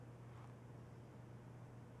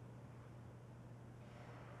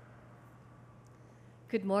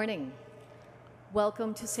Good morning.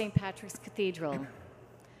 Welcome to St. Patrick's Cathedral.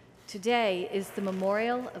 Today is the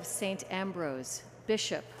memorial of St. Ambrose,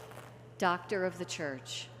 Bishop, Doctor of the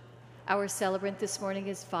Church. Our celebrant this morning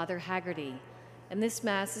is Father Haggerty, and this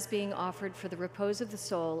Mass is being offered for the repose of the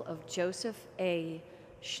soul of Joseph A.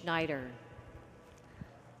 Schneider.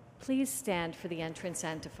 Please stand for the entrance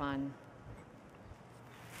antiphon.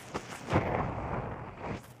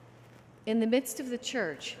 In the midst of the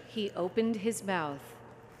church, he opened his mouth,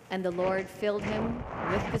 and the Lord filled him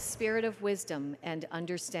with the spirit of wisdom and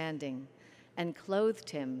understanding, and clothed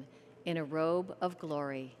him in a robe of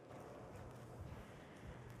glory.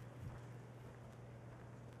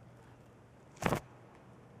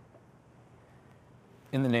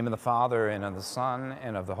 In the name of the Father, and of the Son,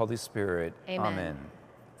 and of the Holy Spirit. Amen.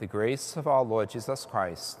 The grace of our Lord Jesus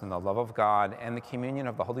Christ, and the love of God, and the communion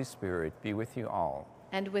of the Holy Spirit be with you all.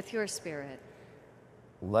 And with your spirit.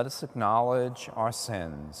 Let us acknowledge our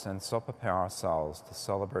sins and so prepare ourselves to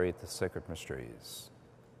celebrate the sacred mysteries.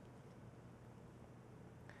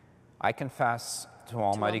 I confess to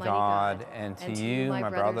Almighty God and to you, my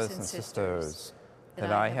brothers and sisters,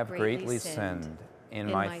 that I have greatly sinned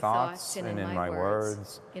in my thoughts and in my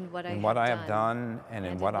words, in what I have done and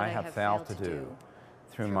in what I have failed to do,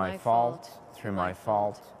 through my fault, through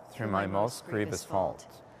my most grievous fault.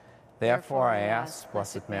 Therefore I ask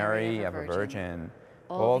Blessed Mary, ever Virgin,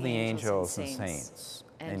 all the angels and saints,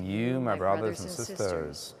 and you, my brothers and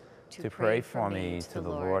sisters, to pray for me to the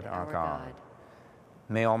Lord our God.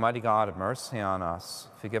 May Almighty God have mercy on us,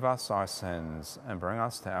 forgive us our sins, and bring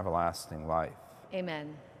us to everlasting life.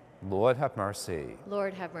 Amen. Lord, have mercy.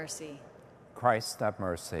 Lord, have mercy. Christ, have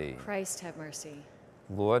mercy. Christ, have mercy.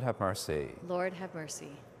 Lord, have mercy. Lord, have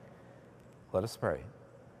mercy. Let us pray.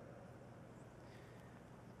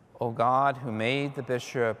 O God, who made the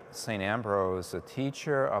Bishop St. Ambrose a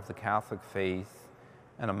teacher of the Catholic faith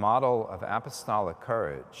and a model of apostolic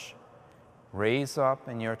courage, raise up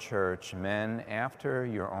in your church men after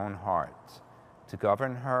your own heart to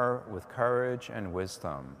govern her with courage and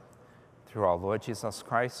wisdom. Through our Lord Jesus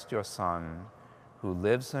Christ, your Son, who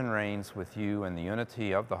lives and reigns with you in the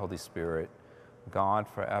unity of the Holy Spirit, God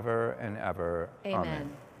forever and ever.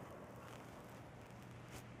 Amen.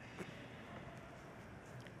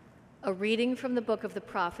 A reading from the book of the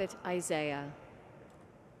prophet Isaiah.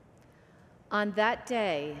 On that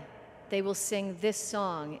day, they will sing this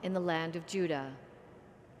song in the land of Judah.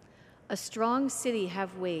 A strong city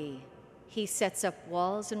have we. He sets up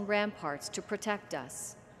walls and ramparts to protect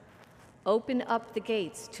us. Open up the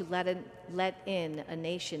gates to let in a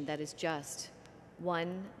nation that is just,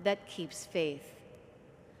 one that keeps faith.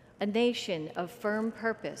 A nation of firm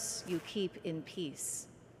purpose you keep in peace.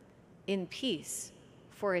 In peace,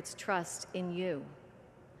 for its trust in you.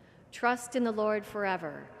 Trust in the Lord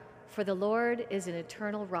forever, for the Lord is an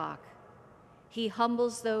eternal rock. He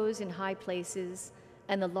humbles those in high places,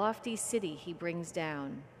 and the lofty city he brings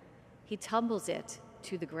down. He tumbles it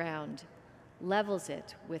to the ground, levels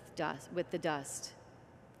it with the dust.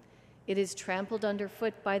 It is trampled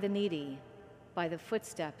underfoot by the needy, by the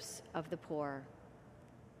footsteps of the poor.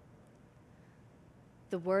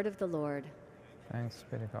 The word of the Lord. Thanks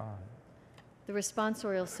be to God. The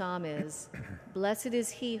responsorial psalm is, Blessed is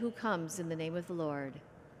he who comes in the name of the Lord.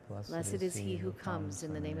 Blessed is he who comes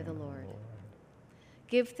in the name of the Lord.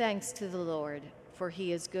 Give thanks to the Lord, for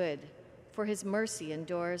he is good, for his mercy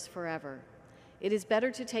endures forever. It is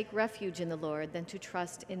better to take refuge in the Lord than to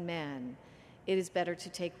trust in man. It is better to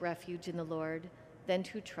take refuge in the Lord than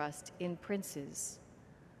to trust in princes.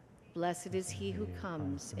 Blessed is he who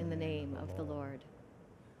comes in the name of the Lord.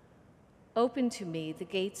 Open to me the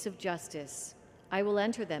gates of justice. I will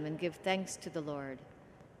enter them and give thanks to the Lord.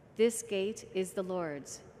 This gate is the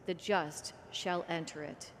Lord's. The just shall enter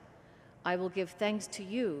it. I will give thanks to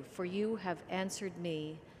you, for you have answered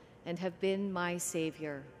me and have been my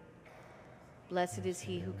Savior. Blessed is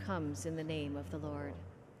he who comes in the name of the Lord.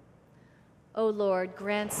 O Lord,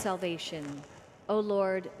 grant salvation. O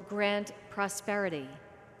Lord, grant prosperity.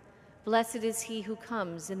 Blessed is he who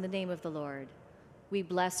comes in the name of the Lord. We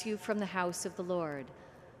bless you from the house of the Lord.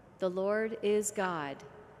 The Lord is God,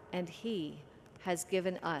 and he has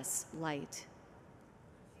given us light.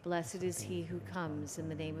 Blessed is he who comes in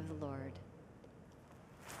the name of the Lord.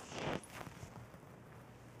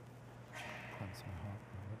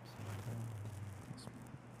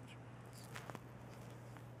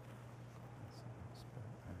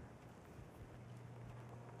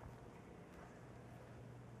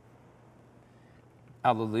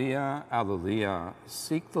 Alleluia, alleluia.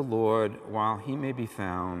 Seek the Lord while he may be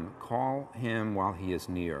found. Call him while he is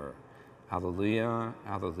near. Alleluia,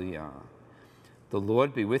 alleluia. The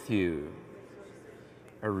Lord be with you.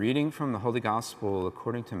 A reading from the Holy Gospel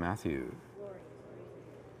according to Matthew.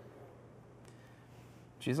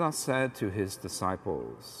 Jesus said to his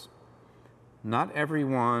disciples, "Not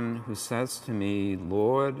everyone who says to me,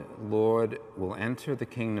 'Lord, Lord,' will enter the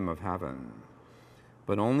kingdom of heaven,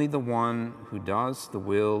 but only the one who does the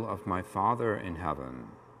will of my Father in heaven.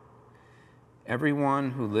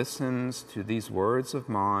 Everyone who listens to these words of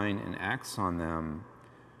mine and acts on them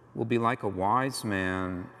will be like a wise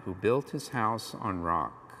man who built his house on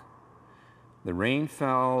rock. The rain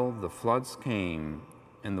fell, the floods came,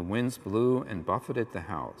 and the winds blew and buffeted the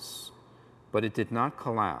house, but it did not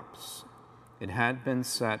collapse. It had been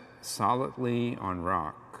set solidly on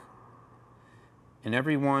rock. And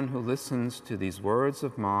everyone who listens to these words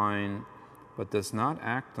of mine but does not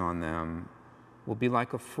act on them will be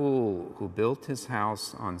like a fool who built his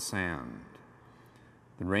house on sand.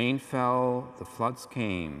 The rain fell, the floods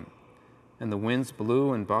came, and the winds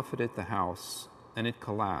blew and buffeted the house, and it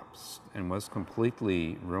collapsed and was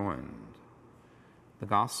completely ruined." The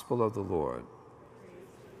Gospel of the Lord.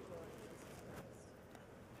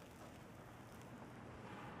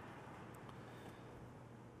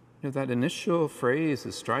 That initial phrase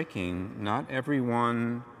is striking. Not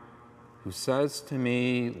everyone who says to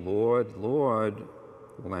me, "Lord, Lord,"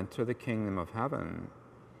 will enter the kingdom of heaven.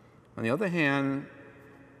 On the other hand,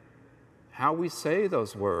 how we say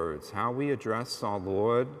those words, how we address our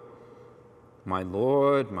Lord, my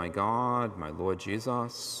God, my Lord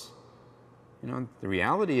Jesus, the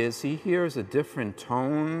reality is he hears a different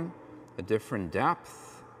tone, a different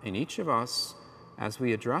depth in each of us as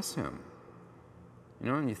we address him.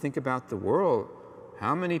 And you think about the world,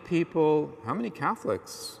 how many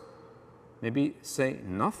Catholics maybe say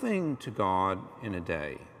nothing to God in a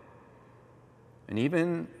day? And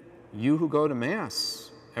even you who go to Mass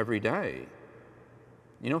every day,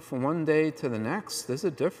 from one day to the next, there's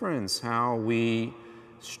a difference how we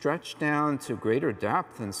stretch down to greater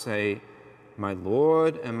depth and say, "My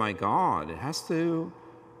Lord and my God." It has to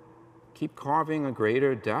keep carving a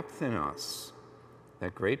greater depth in us,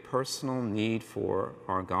 that great personal need for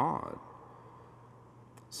our God.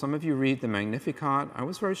 Some of you read the Magnificat. I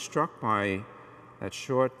was very struck by that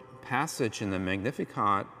short passage in the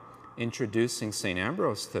Magnificat introducing St.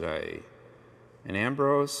 Ambrose today. And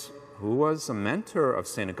Ambrose, who was a mentor of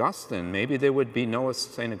St. Augustine, maybe there would be no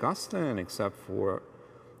St. Augustine except for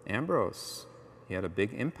Ambrose. He had a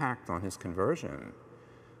big impact on his conversion.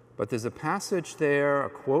 But there's a passage there, a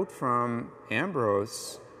quote from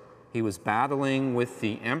Ambrose. He was battling with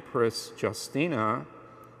the Empress Justina,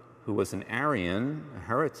 who was an Arian, a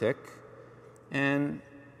heretic. And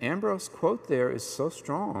Ambrose's quote there is so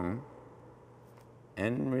strong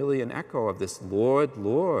and really an echo of this "Lord,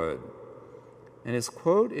 Lord." And his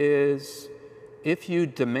quote is, "If you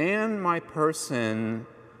demand my person,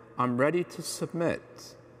 I'm ready to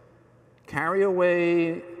submit. Carry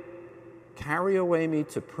away me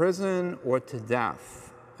to prison or to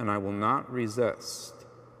death, and I will not resist.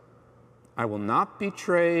 I will not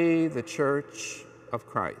betray the Church of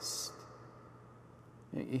Christ."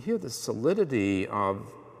 You hear the solidity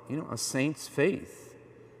of, a saint's faith,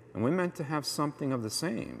 and we're meant to have something of the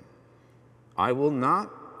same. I will not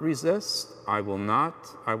resist, I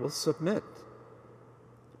will submit,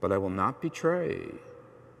 but I will not betray.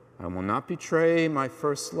 I will not betray my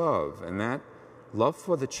first love, and that love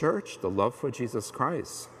for the Church, the love for Jesus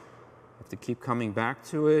Christ. We have to keep coming back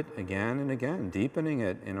to it again and again, deepening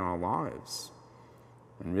it in our lives.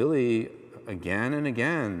 And really, again and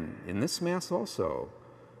again, in this Mass also,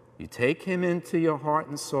 you take him into your heart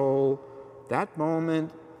and soul. That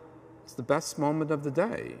moment is the best moment of the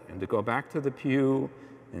day. And to go back to the pew,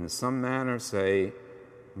 in some manner say,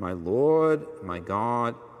 "My Lord, my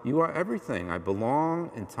God, you are everything. I belong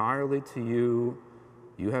entirely to you.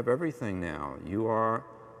 You have everything now. You are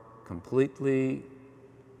completely,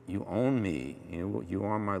 you own me. You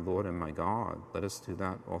are my Lord and my God." Let us do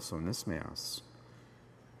that also in this Mass.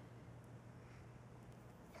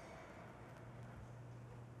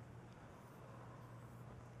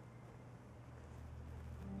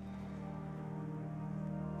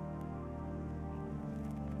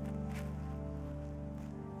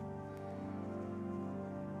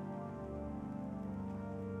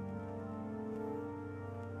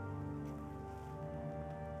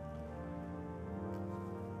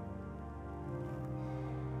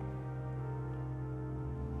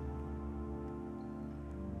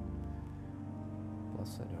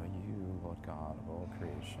 Blessed are you, Lord God of all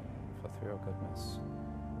creation, for through your goodness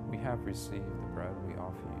we have received the bread we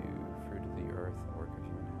offer you, fruit of the earth and work of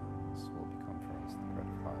human hands, will become for us the bread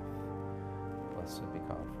of life. Blessed be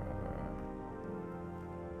God forever.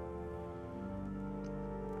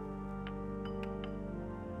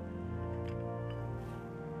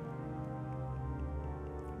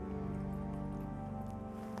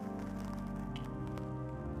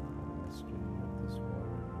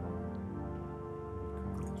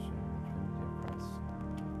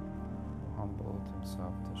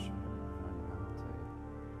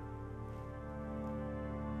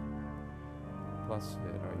 Blessed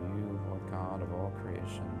are you, Lord God of all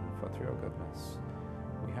creation, for through your goodness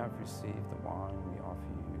we have received the wine we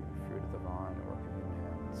offer you, fruit of the vine, work of your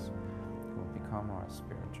hands, who will become our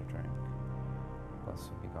spiritual drink.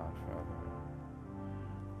 Blessed be God forever.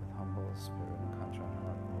 With humble spirit and contrite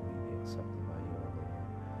heart, may we be accepted by you, O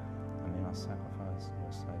Lord, and may our sacrifice in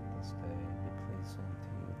your sight this day be pleasing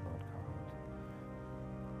to you, Lord God.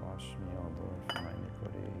 Wash me, O Lord, from my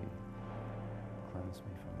iniquity, cleanse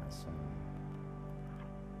me from my sin.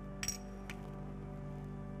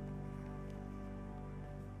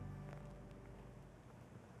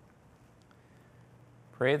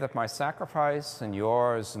 Pray that my sacrifice and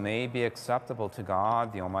yours may be acceptable to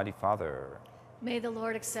God, the Almighty Father. May the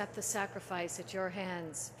Lord accept the sacrifice at your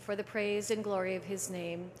hands for the praise and glory of his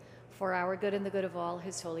name, for our good and the good of all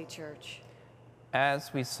his holy church.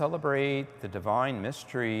 As we celebrate the divine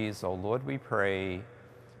mysteries, O Lord, we pray,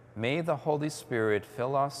 may the Holy Spirit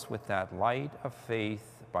fill us with that light of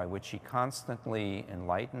faith by which he constantly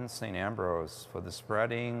enlightens St. Ambrose for the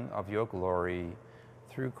spreading of your glory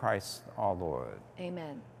through Christ our Lord.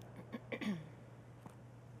 Amen.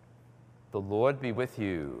 The Lord be with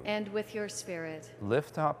you. And with your spirit.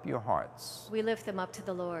 Lift up your hearts. We lift them up to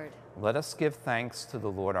the Lord. Let us give thanks to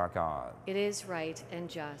the Lord our God. It is right and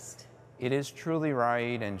just. It is truly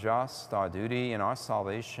right and just, our duty and our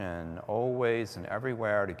salvation, always and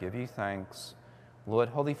everywhere to give you thanks, Lord,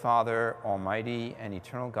 Holy Father, Almighty and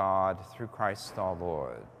eternal God, through Christ our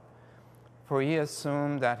Lord. For he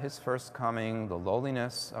assumed at his first coming the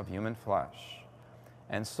lowliness of human flesh,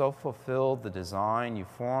 and so fulfilled the design you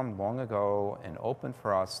formed long ago and opened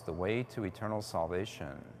for us the way to eternal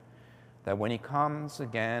salvation, that when he comes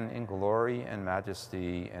again in glory and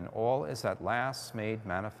majesty and all is at last made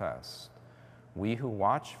manifest, we who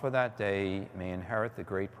watch for that day may inherit the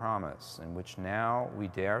great promise in which now we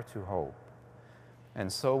dare to hope.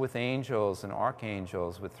 And so with angels and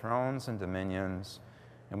archangels, with thrones and dominions,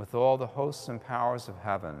 and with all the hosts and powers of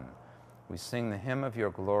heaven, we sing the hymn of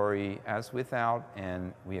your glory, as without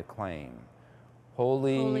end we acclaim.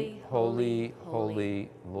 Holy, holy, holy, holy,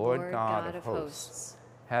 Lord God of hosts.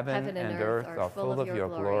 Heaven and earth are full of your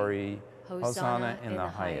glory. Hosanna in the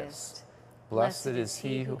highest. Blessed is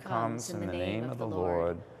he who comes in the name of the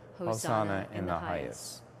Lord. Hosanna in the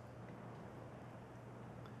highest.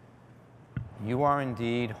 You are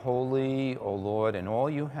indeed holy, O Lord, and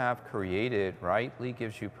all you have created rightly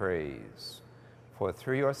gives you praise. For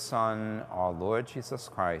through your Son, our Lord Jesus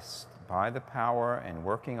Christ, by the power and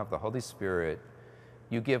working of the Holy Spirit,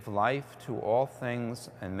 you give life to all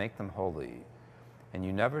things and make them holy. And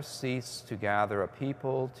you never cease to gather a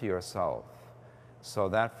people to yourself, so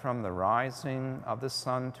that from the rising of the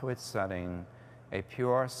sun to its setting, a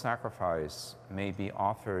pure sacrifice may be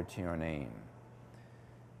offered to your name.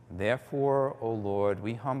 Therefore, O Lord,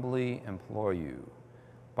 we humbly implore you,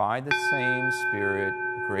 by the same Spirit,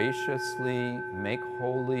 graciously make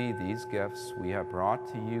holy these gifts we have brought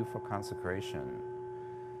to you for consecration,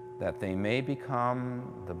 that they may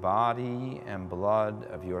become the body and blood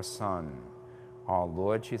of your Son, our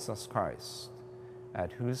Lord Jesus Christ,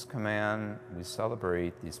 at whose command we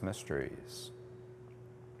celebrate these mysteries.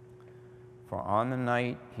 For on the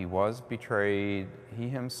night he was betrayed, he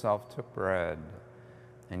himself took bread,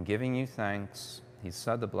 and giving you thanks, he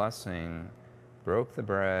said the blessing, broke the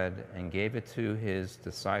bread, and gave it to his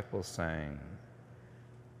disciples, saying,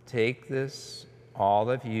 "Take this, all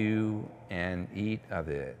of you, and eat of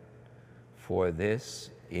it, for this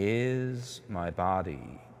is my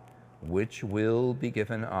body, which will be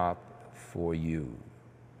given up for you."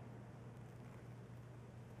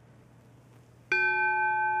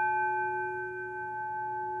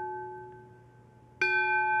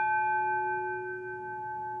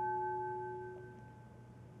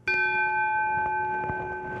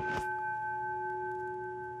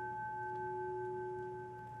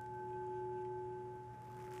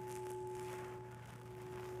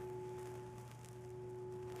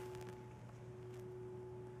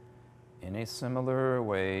 In a similar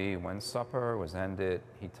way, when supper was ended,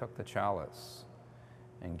 he took the chalice,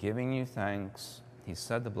 and giving you thanks, he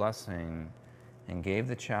said the blessing, and gave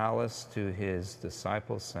the chalice to his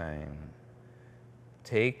disciples, saying,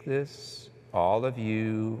 "Take this, all of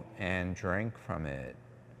you, and drink from it,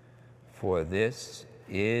 for this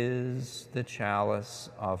is the chalice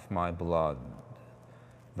of my blood,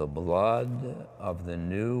 the blood of the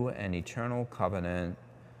new and eternal covenant,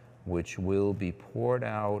 which will be poured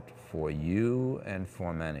out for you and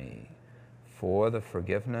for many, for the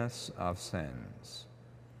forgiveness of sins.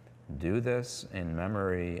 Do this in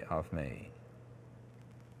memory of me."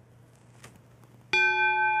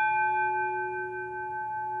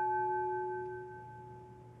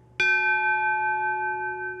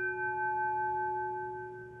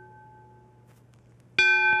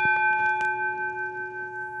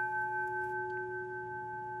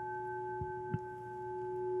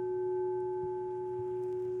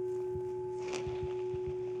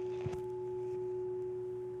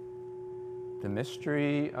 The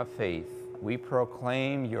mystery of faith. We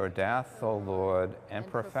proclaim your death, O Lord, and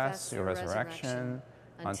profess your resurrection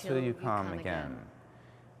until you come again.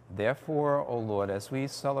 Therefore, O Lord, as we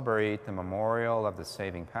celebrate the memorial of the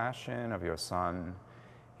saving passion of your Son,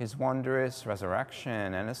 his wondrous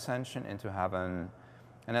resurrection and ascension into heaven,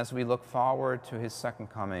 and as we look forward to his second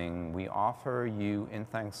coming, we offer you in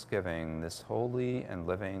thanksgiving this holy and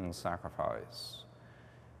living sacrifice.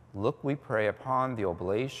 Look, we pray, upon the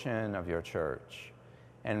oblation of your church,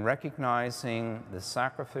 and recognizing the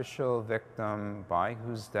sacrificial victim by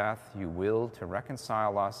whose death you willed to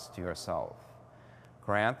reconcile us to yourself,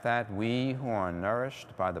 grant that we who are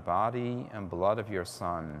nourished by the body and blood of your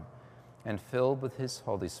Son and filled with his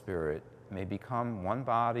Holy Spirit may become one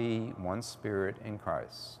body, one spirit in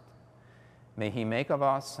Christ. May he make of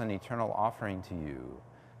us an eternal offering to you,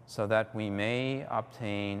 so that we may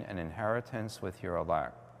obtain an inheritance with your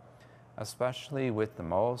elect, especially with the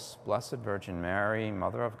most blessed Virgin Mary,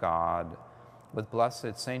 Mother of God, with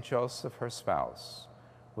blessed Saint Joseph, her spouse,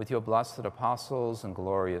 with your blessed apostles and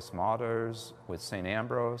glorious martyrs, with Saint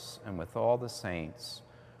Ambrose, and with all the saints,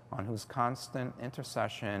 on whose constant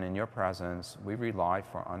intercession in your presence we rely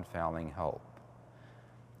for unfailing help.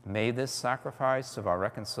 May this sacrifice of our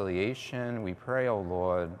reconciliation, we pray, O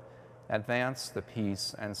Lord, advance the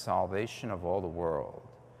peace and salvation of all the world.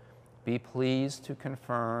 Be pleased to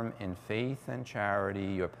confirm in faith and charity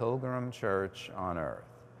your pilgrim church on earth.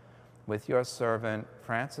 With your servant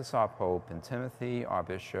Francis our Pope and Timothy our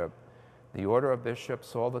Bishop, the order of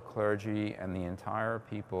bishops, all the clergy, and the entire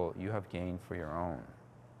people you have gained for your own.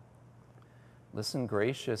 Listen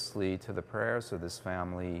graciously to the prayers of this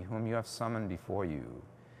family whom you have summoned before you.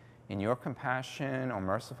 In your compassion, O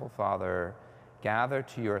merciful Father, gather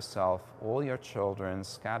to yourself all your children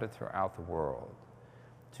scattered throughout the world.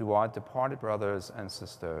 To our departed brothers and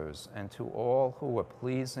sisters, and to all who were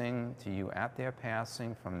pleasing to you at their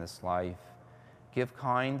passing from this life, give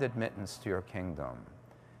kind admittance to your kingdom.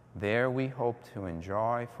 There we hope to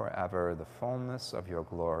enjoy forever the fullness of your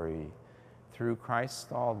glory. Through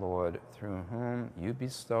Christ our Lord, through whom you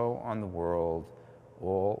bestow on the world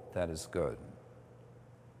all that is good.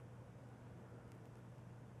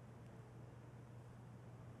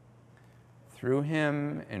 Through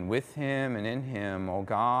him, and with him, and in him, O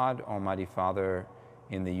God, Almighty Father,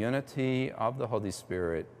 in the unity of the Holy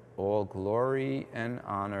Spirit, all glory and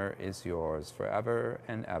honor is yours forever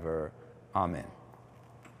and ever. Amen.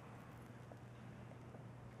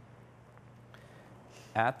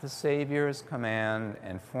 At the Savior's command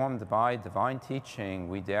and formed by divine teaching,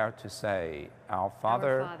 we dare to say, Our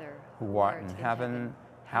Father, who art in heaven,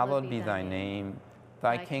 hallowed be thy name.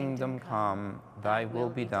 Thy kingdom come, thy will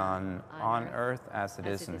be done, on earth as it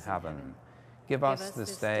is in heaven. Give us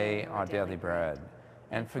this day our daily bread,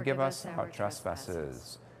 and forgive us our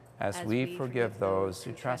trespasses, as we forgive those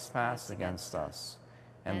who trespass against us.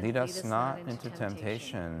 And lead us not into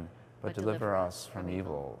temptation, but deliver us from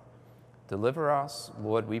evil. Deliver us,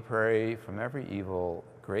 Lord, we pray, from every evil.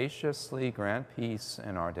 Graciously grant peace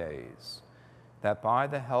in our days, that by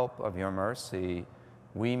the help of your mercy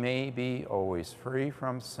we may be always free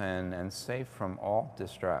from sin and safe from all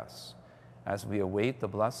distress, as we await the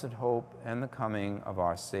blessed hope and the coming of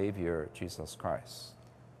our Savior, Jesus Christ.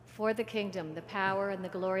 For the kingdom, the power, and the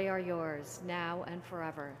glory are yours, now and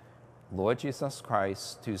forever. Lord Jesus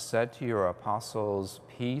Christ, who said to your apostles,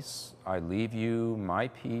 Peace I leave you, my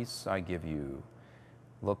peace I give you,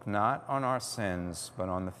 look not on our sins, but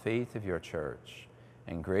on the faith of your church,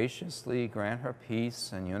 and graciously grant her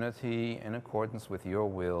peace and unity in accordance with your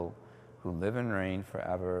will, who live and reign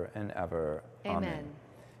forever and ever. Amen.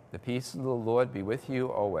 The peace of the Lord be with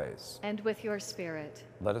you always. And with your spirit.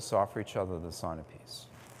 Let us offer each other the sign of peace.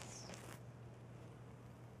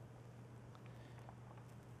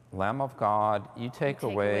 Lamb of God, you take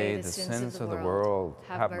away the sins of the world.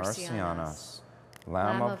 Have mercy on us.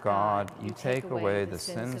 Lamb of God, you take away the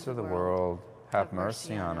sins of the world. Have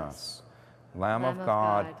mercy on us. Lamb of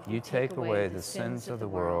God, you take away the sins of the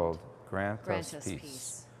world. Grant us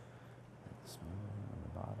peace. In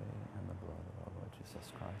the body and the blood of our Lord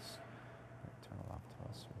Jesus Christ, eternal life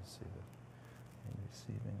to us who receive it. In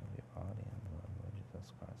receiving of your body and blood of Lord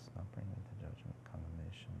Jesus Christ, not bring me to judgment,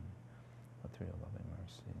 condemnation, but through your loving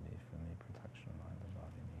mercy, be for me protection of mind and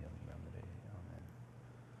body, and healing remedy. Amen.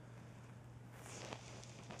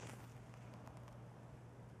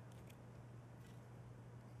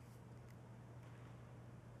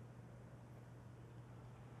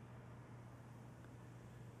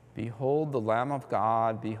 Behold the Lamb of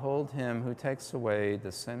God, behold him who takes away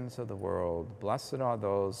the sins of the world. Blessed are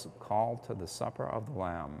those called to the supper of the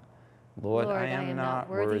Lamb. Lord, I am not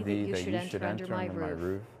worthy that you should enter under my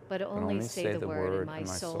roof, but only say the word, and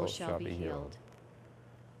my soul shall be healed.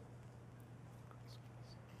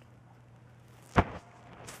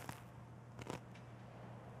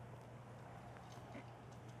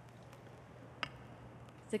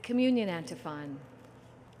 The Communion Antiphon.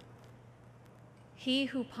 He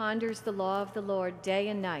who ponders the law of the Lord day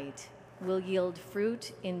and night will yield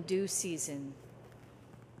fruit in due season.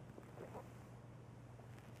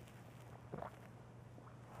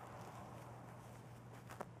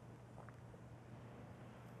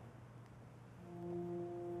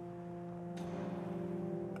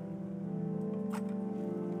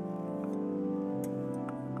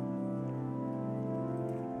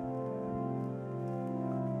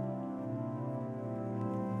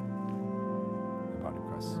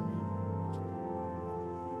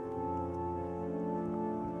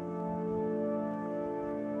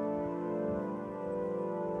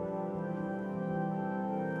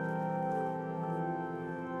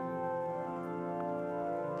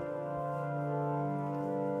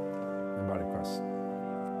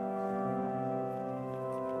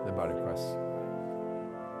 The body press. The body press.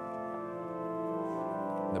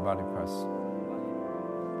 The body press.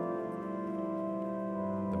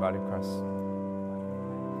 The body press.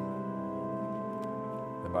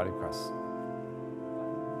 The body press.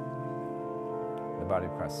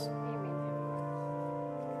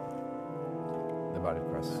 The body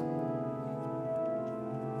press.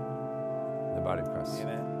 The body press.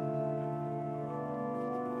 Amen.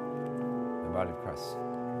 The body press.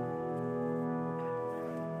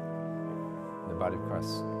 The body press.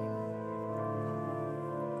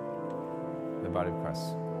 The body press.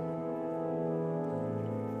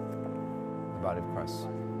 The body press.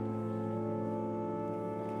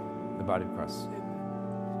 The body press.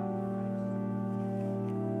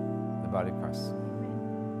 The body press.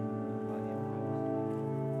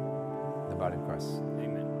 The body press.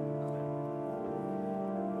 Amen.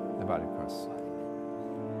 The body press.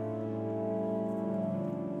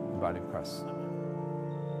 The body press.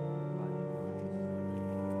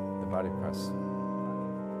 The body press.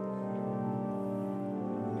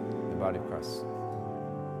 The body press.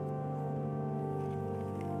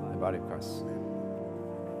 The body press.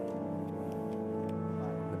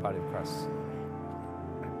 The body press. The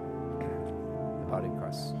body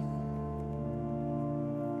press.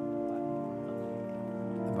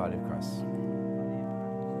 The body press.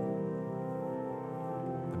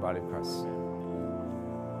 The body press.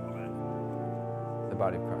 The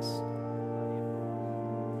body press.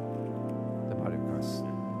 The body press. The body press.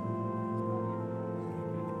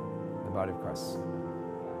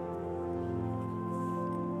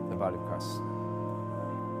 The body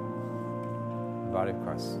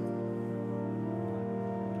press.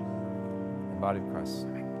 The body press. The body press.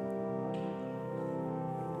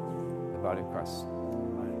 The body press.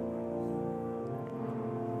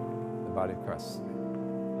 The body press.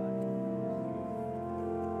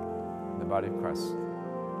 The body press.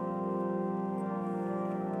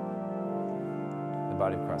 The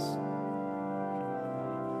body press.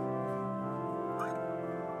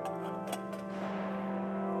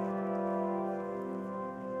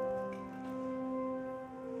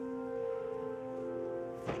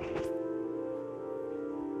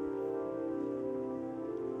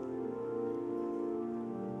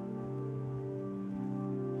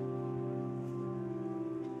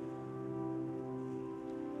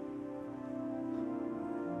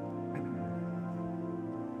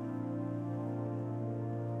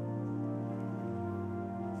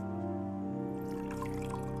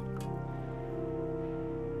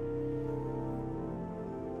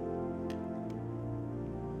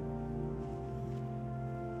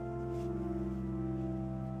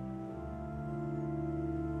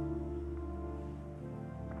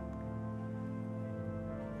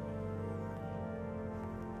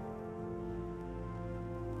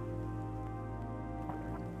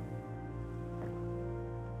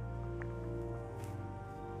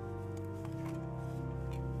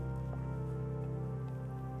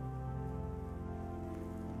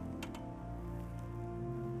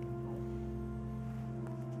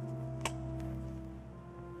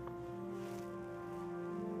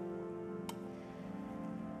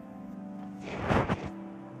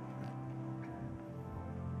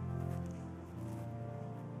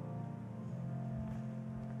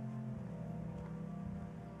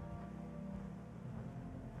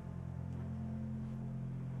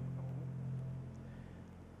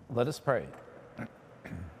 Let us pray.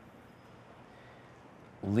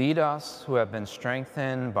 Lead us who have been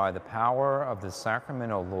strengthened by the power of the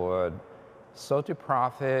sacrament, O Lord, so to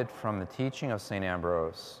profit from the teaching of St.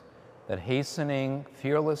 Ambrose, that hastening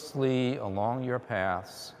fearlessly along your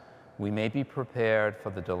paths, we may be prepared for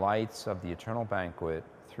the delights of the eternal banquet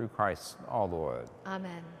through Christ our Lord.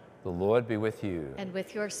 Amen. The Lord be with you. And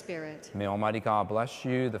with your spirit. May Almighty God bless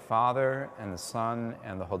you, the Father, and the Son,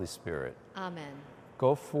 and the Holy Spirit. Amen.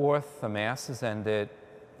 Go forth, the Mass is ended.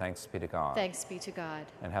 Thanks be to God. Thanks be to God.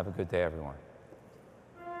 And have a good day, everyone.